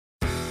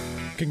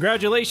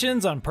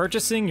Congratulations on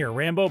purchasing your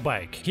Rambo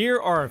bike.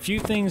 Here are a few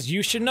things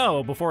you should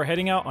know before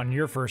heading out on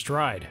your first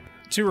ride.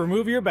 To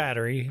remove your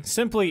battery,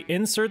 simply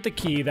insert the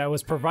key that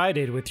was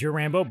provided with your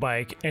Rambo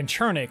bike and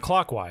turn it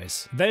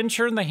clockwise. Then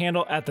turn the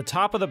handle at the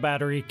top of the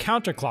battery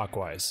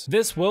counterclockwise.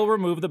 This will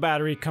remove the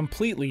battery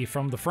completely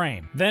from the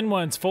frame. Then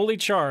once fully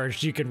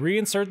charged, you can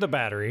reinsert the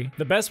battery.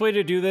 The best way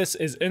to do this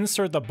is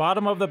insert the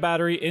bottom of the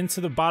battery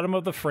into the bottom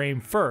of the frame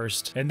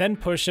first, and then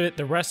push it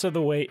the rest of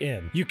the way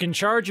in. You can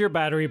charge your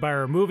battery by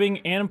removing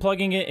and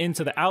plugging it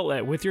into the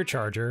outlet with your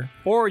charger,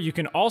 or you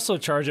can also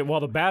charge it while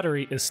the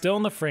battery is still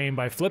in the frame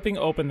by flipping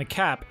open the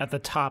cap at the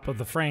top of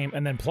the frame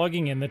and then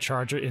plugging in the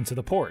charger into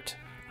the port.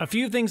 A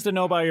few things to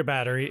know about your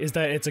battery is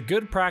that it's a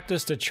good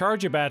practice to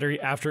charge your battery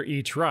after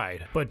each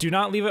ride, but do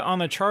not leave it on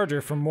the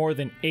charger for more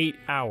than 8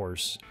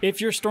 hours. If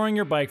you're storing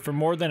your bike for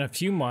more than a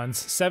few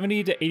months,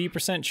 70 to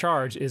 80%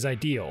 charge is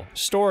ideal.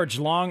 Storage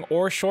long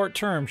or short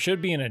term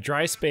should be in a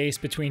dry space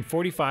between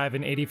 45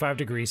 and 85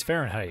 degrees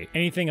Fahrenheit.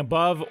 Anything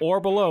above or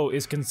below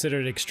is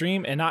considered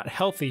extreme and not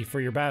healthy for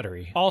your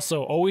battery.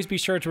 Also, always be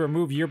sure to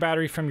remove your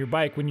battery from your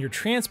bike when you're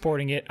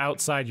transporting it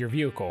outside your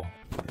vehicle.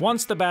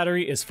 Once the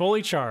battery is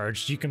fully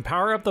charged, you can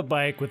power up the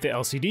bike with the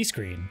LCD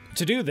screen.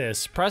 To do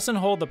this, press and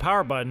hold the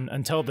power button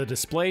until the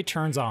display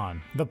turns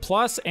on. The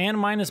plus and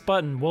minus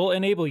button will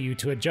enable you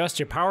to adjust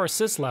your power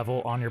assist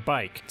level on your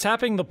bike.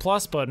 Tapping the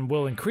plus button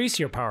will increase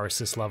your power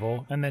assist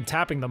level, and then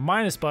tapping the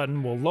minus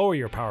button will lower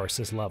your power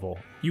assist level.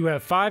 You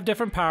have 5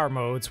 different power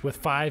modes, with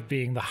 5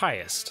 being the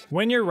highest.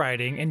 When you're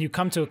riding and you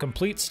come to a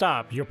complete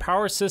stop, your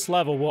power assist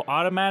level will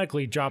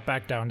automatically drop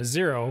back down to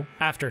 0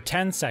 after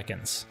 10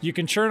 seconds. You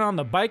can turn on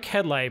the bike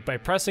headlight by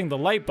pressing the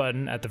light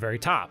button at the very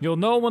top. You'll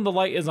know when the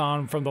light is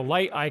on from the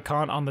light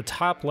icon on the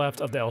top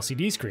left of the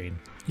LCD screen.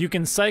 You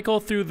can cycle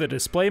through the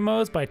display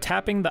modes by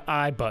tapping the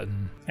I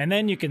button, and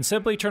then you can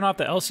simply turn off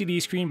the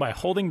LCD screen by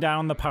holding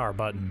down the power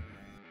button.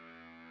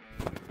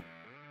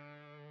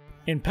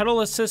 In pedal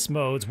assist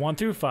modes 1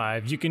 through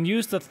 5, you can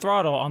use the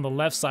throttle on the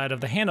left side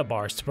of the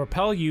handlebars to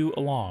propel you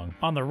along.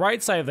 On the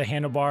right side of the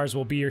handlebars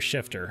will be your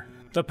shifter.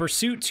 The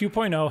Pursuit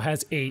 2.0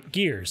 has 8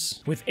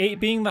 gears, with 8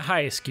 being the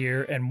highest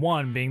gear and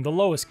 1 being the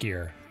lowest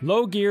gear.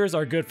 Low gears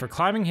are good for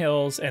climbing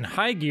hills, and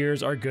high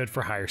gears are good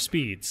for higher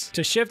speeds.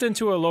 To shift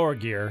into a lower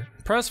gear,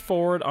 press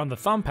forward on the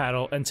thumb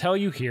paddle until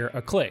you hear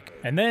a click,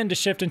 and then to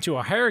shift into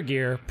a higher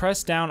gear,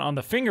 press down on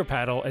the finger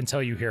paddle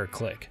until you hear a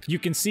click. You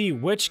can see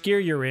which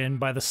gear you're in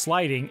by the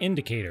sliding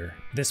indicator.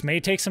 This may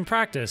take some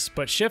practice,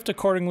 but shift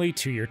accordingly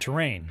to your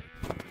terrain.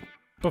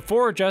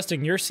 Before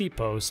adjusting your seat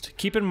post,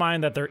 keep in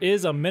mind that there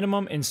is a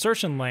minimum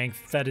insertion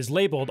length that is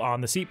labeled on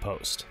the seat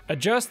post.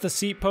 Adjust the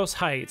seat post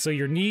height so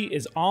your knee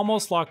is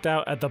almost locked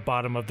out at the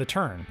bottom of the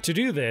turn. To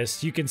do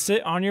this, you can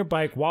sit on your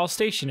bike while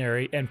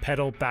stationary and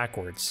pedal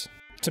backwards.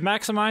 To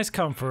maximize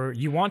comfort,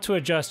 you want to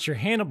adjust your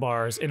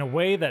handlebars in a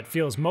way that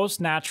feels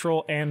most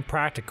natural and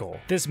practical.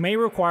 This may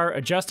require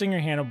adjusting your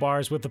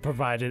handlebars with the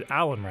provided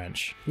Allen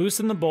wrench.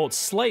 Loosen the bolts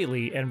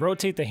slightly and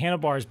rotate the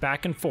handlebars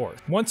back and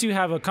forth. Once you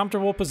have a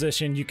comfortable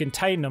position, you can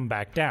tighten them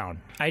back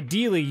down.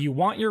 Ideally, you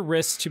want your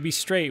wrists to be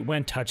straight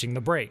when touching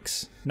the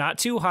brakes. Not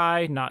too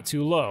high, not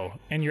too low,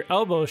 and your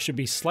elbows should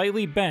be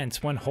slightly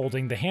bent when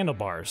holding the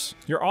handlebars.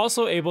 You're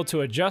also able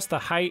to adjust the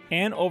height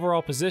and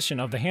overall position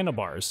of the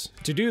handlebars.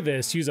 To do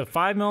this, use a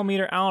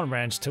 5mm Allen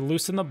wrench to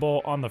loosen the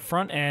bolt on the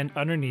front end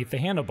underneath the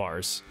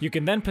handlebars. You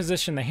can then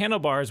position the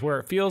handlebars where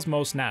it feels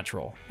most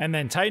natural, and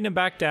then tighten it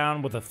back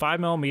down with a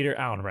 5mm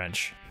Allen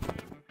wrench.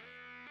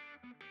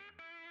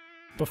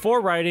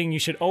 Before riding, you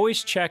should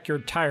always check your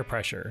tire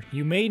pressure.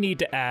 You may need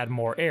to add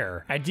more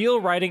air.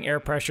 Ideal riding air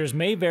pressures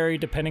may vary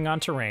depending on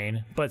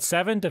terrain, but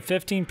 7 to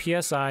 15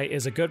 psi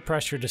is a good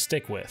pressure to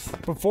stick with.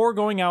 Before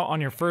going out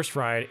on your first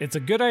ride, it's a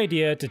good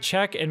idea to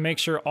check and make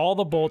sure all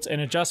the bolts and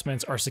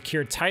adjustments are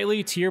secured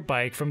tightly to your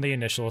bike from the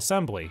initial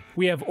assembly.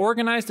 We have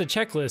organized a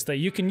checklist that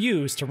you can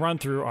use to run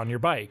through on your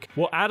bike.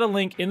 We'll add a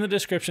link in the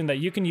description that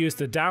you can use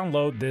to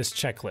download this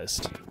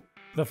checklist.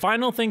 The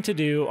final thing to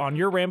do on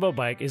your Rambo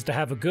bike is to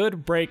have a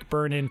good brake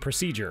burn-in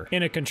procedure.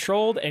 In a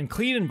controlled and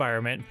clean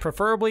environment,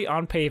 preferably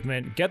on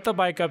pavement, get the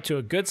bike up to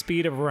a good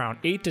speed of around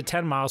 8 to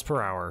 10 miles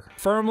per hour.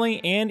 Firmly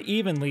and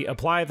evenly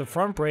apply the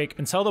front brake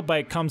until the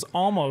bike comes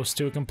almost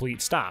to a complete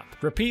stop.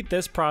 Repeat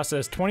this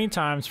process 20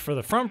 times for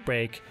the front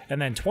brake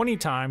and then 20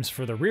 times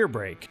for the rear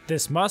brake.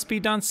 This must be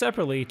done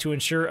separately to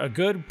ensure a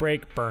good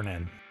brake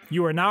burn-in.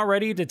 You are now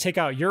ready to take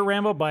out your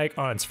Rambo bike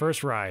on its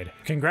first ride.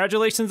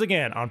 Congratulations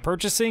again on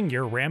purchasing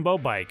your Rambo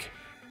bike.